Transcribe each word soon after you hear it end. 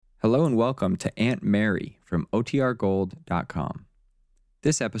Hello and welcome to Aunt Mary from OTRGold.com.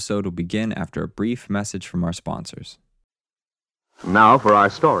 This episode will begin after a brief message from our sponsors. Now for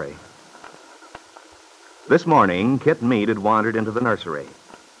our story. This morning, Kitt and Meade had wandered into the nursery.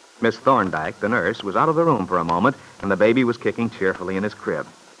 Miss Thorndyke, the nurse, was out of the room for a moment, and the baby was kicking cheerfully in his crib.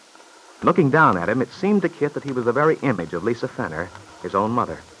 Looking down at him, it seemed to Kitt that he was the very image of Lisa Fenner, his own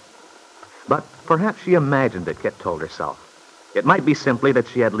mother. But perhaps she imagined it, Kitt told herself. It might be simply that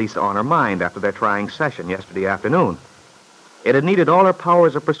she had Lisa on her mind after their trying session yesterday afternoon. It had needed all her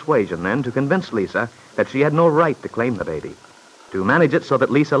powers of persuasion, then, to convince Lisa that she had no right to claim the baby. To manage it so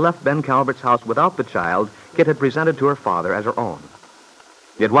that Lisa left Ben Calvert's house without the child, Kitt had presented to her father as her own.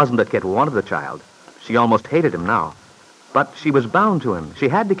 It wasn't that Kitt wanted the child. She almost hated him now. But she was bound to him. She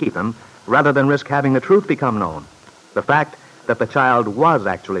had to keep him, rather than risk having the truth become known. The fact that the child was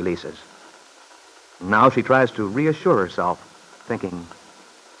actually Lisa's. Now she tries to reassure herself, thinking,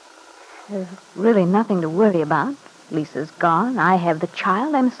 there's really nothing to worry about. Lisa's gone. I have the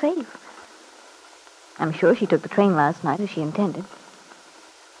child. I'm safe. I'm sure she took the train last night as she intended.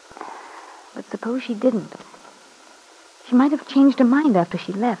 But suppose she didn't. She might have changed her mind after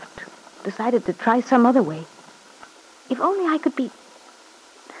she left. Decided to try some other way. If only I could be...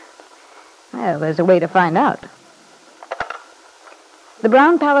 Well, there's a way to find out. The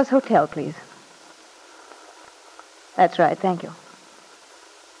Brown Palace Hotel, please. That's right, thank you.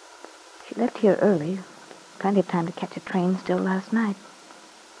 She left here early. Plenty of time to catch a train still last night.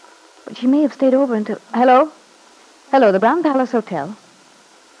 But she may have stayed over until... Hello? Hello, the Brown Palace Hotel.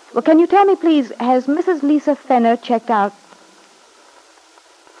 Well, can you tell me, please, has Mrs. Lisa Fenner checked out?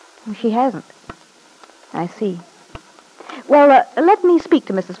 She hasn't. I see. Well, let me speak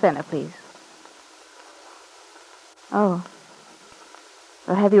to Mrs. Fenner, please. Oh.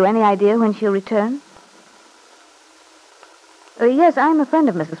 Well, have you any idea when she'll return? Yes, I'm a friend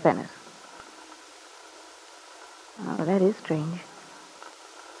of Mrs. Fenner's. Oh, that is strange.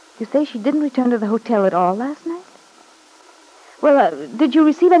 You say she didn't return to the hotel at all last night? Well, did you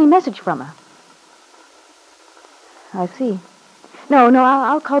receive any message from her? I see. No,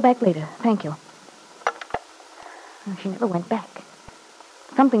 I'll call back later. Thank you. She never went back.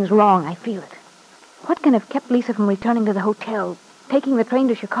 Something's wrong, I feel it. What can have kept Lisa from returning to the hotel, taking the train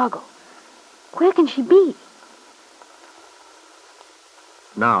to Chicago? Where can she be?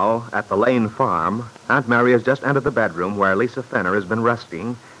 Now, at the Lane farm, Aunt Mary has just entered the bedroom where Lisa Fenner has been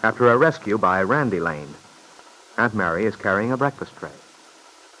resting after a rescue by Randy Lane. Aunt Mary is carrying a breakfast tray.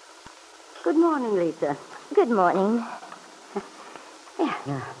 Good morning, Lisa. Good morning. Yeah,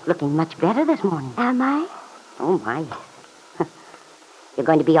 you're looking much better this morning. Am I? Oh, my. You're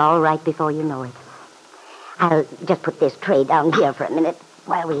going to be all right before you know it. I'll just put this tray down here for a minute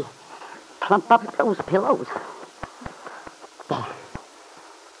while we plump up those pillows. There.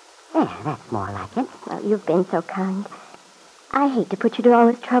 There, that's more like it. Well, you've been so kind. I hate to put you to all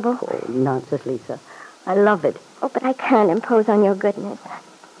this trouble. Oh, nonsense, Lisa. I love it. Oh, but I can't impose on your goodness.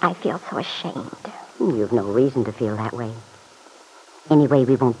 I feel so ashamed. You've no reason to feel that way. Anyway,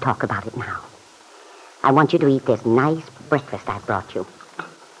 we won't talk about it now. I want you to eat this nice breakfast I've brought you.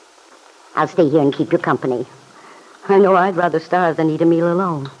 I'll stay here and keep you company. I know I'd rather starve than eat a meal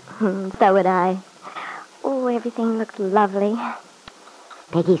alone. So would I. Oh, everything looks lovely.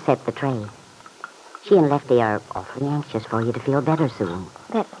 Peggy set the tray. She and Lefty are awfully anxious for you to feel better soon.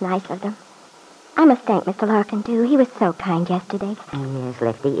 That's nice of them. I must thank Mr. Larkin, too. He was so kind yesterday. Yes,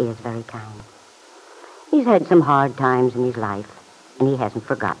 Lefty is very kind. He's had some hard times in his life, and he hasn't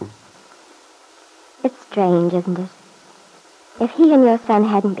forgotten. It's strange, isn't it? If he and your son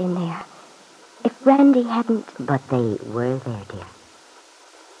hadn't been there, if Randy hadn't... But they were there, dear.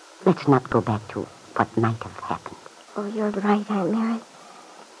 Let's not go back to what might have happened. Oh, you're right, Aunt Mary.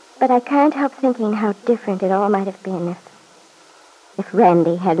 But I can't help thinking how different it all might have been if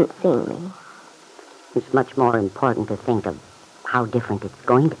Randy hadn't seen me. It's much more important to think of how different it's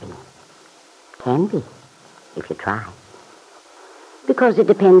going to be. Can be, if you try. Because it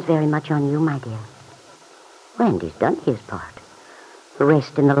depends very much on you, my dear. Randy's done his part. The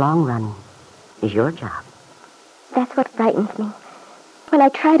rest in the long run is your job. That's what frightens me. When I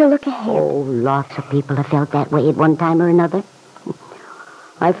try to look ahead. Oh, lots of people have felt that way at one time or another.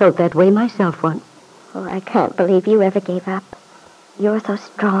 I felt that way myself once. Oh, I can't believe you ever gave up. You're so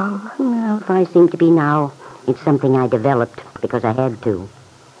strong. Well, if I seem to be now, it's something I developed because I had to.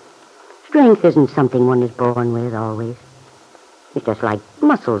 Strength isn't something one is born with always. It's just like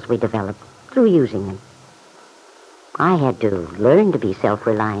muscles we develop through using them. I had to learn to be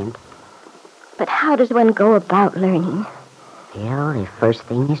self-reliant. But how does one go about learning? Well, the first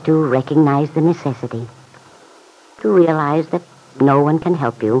thing is to recognize the necessity. To realize that no one can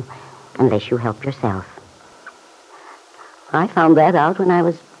help you unless you help yourself. I found that out when I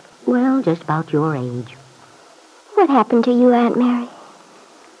was, well, just about your age. What happened to you, Aunt Mary?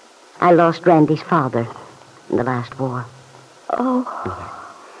 I lost Randy's father in the last war. Oh.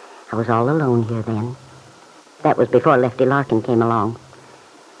 I was all alone here then. That was before Lefty Larkin came along.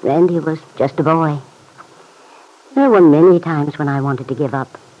 Randy was just a boy. There were many times when I wanted to give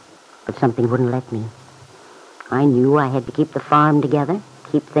up, but something wouldn't let me. I knew I had to keep the farm together,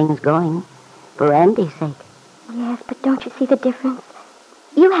 keep things going, for Randy's sake. Yes, but don't you see the difference?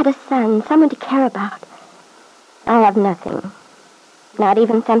 You had a son, someone to care about. I have nothing. Not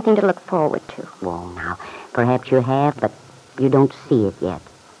even something to look forward to. Well, now, perhaps you have, but you don't see it yet.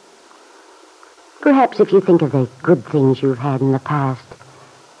 Perhaps if you think of the good things you've had in the past.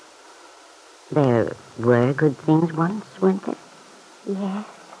 There were good things once, weren't there? Yes,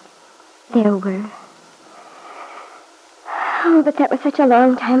 there were. Oh, but that was such a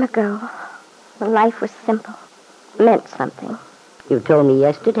long time ago. When life was simple, meant something. You told me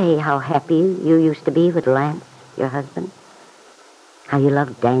yesterday how happy you used to be with Lance, your husband. How you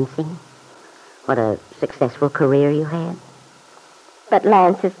loved dancing. What a successful career you had. But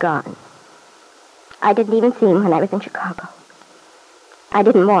Lance is gone. I didn't even see him when I was in Chicago. I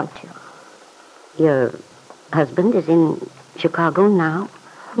didn't want to. Your husband is in Chicago now?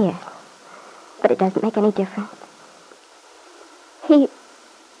 Yes, but it doesn't make any difference. He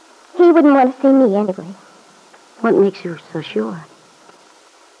wouldn't want to see me anyway. What makes you so sure?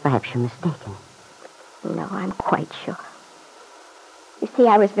 Perhaps you're mistaken. No, I'm quite sure. You see,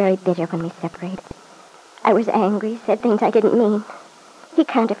 I was very bitter when we separated. I was angry, said things I didn't mean. He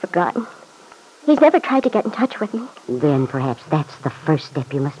can't have forgotten. He's never tried to get in touch with me. Then perhaps that's the first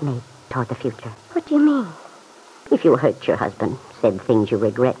step you must make toward the future. What do you mean? If you hurt your husband, said things you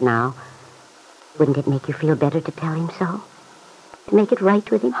regret now, wouldn't it make you feel better to tell him so? To make it right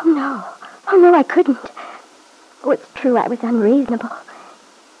with him? Oh, no, I couldn't. Oh, it's true, I was unreasonable.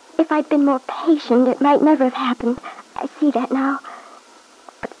 If I'd been more patient, it might never have happened. I see that now.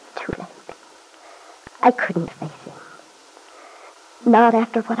 But it's too late. I couldn't face him. Not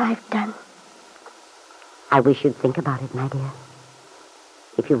after what I've done. I wish you'd think about it, my dear.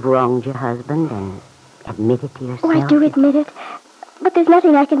 If you've wronged your husband, and admit it to yourself. Oh, I do admit it. But there's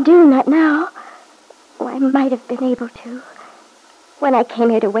nothing I can do, not now. Oh, I might have been able to. When I came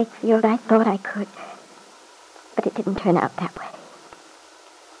here to Wakefield, I thought I could. But it didn't turn out that way.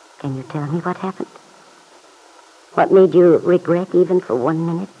 Can you tell me what happened? What made you regret even for 1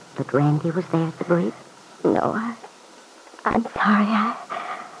 minute that Randy was there at the grave? No, I'm sorry.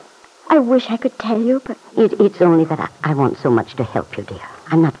 I wish I could tell you, but... It's only that I want so much to help you, dear.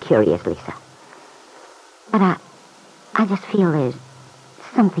 I'm not curious, Lisa. But I just feel there's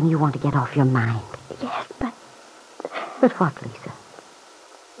something you want to get off your mind. Yes, but... But what, Lisa?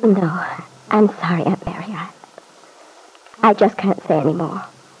 No, I'm sorry, Aunt Mary. I just can't say any more.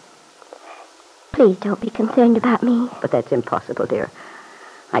 Please don't be concerned about me. But that's impossible, dear.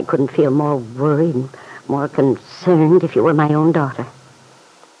 I couldn't feel more worried, more concerned if you were my own daughter.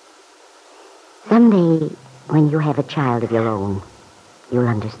 Someday, when you have a child of your own, you'll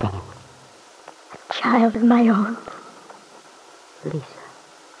understand. A child of my own. Lisa,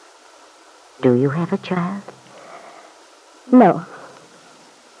 do you have a child? No.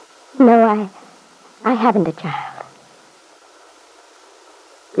 No, I haven't a child.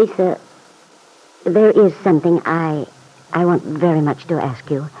 Lisa, there is something I want very much to ask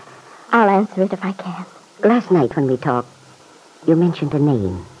you. I'll answer it if I can. Last night when we talked, you mentioned a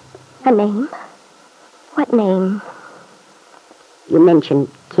name. A name? What name? You mentioned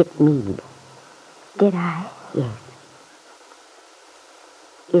Kitt Meade. Did I? Yes.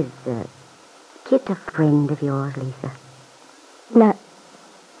 Is Kitt a friend of yours, Lisa?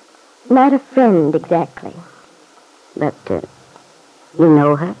 Not a friend, exactly. But, you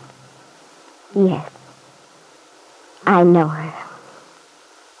know her? Yes. I know her.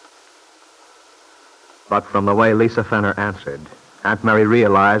 But from the way Lisa Fenner answered, Aunt Mary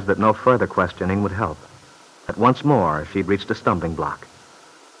realized that no further questioning would help. That once more, she'd reached a stumbling block.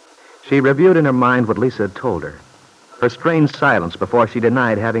 She reviewed in her mind what Lisa had told her. Her strange silence before she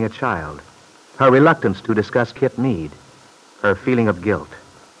denied having a child. Her reluctance to discuss Kitt Meade. Her feeling of guilt.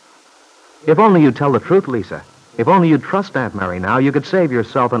 If only you'd tell the truth, Lisa. If only you'd trust Aunt Mary now, you could save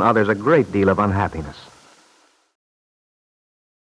yourself and others a great deal of unhappiness.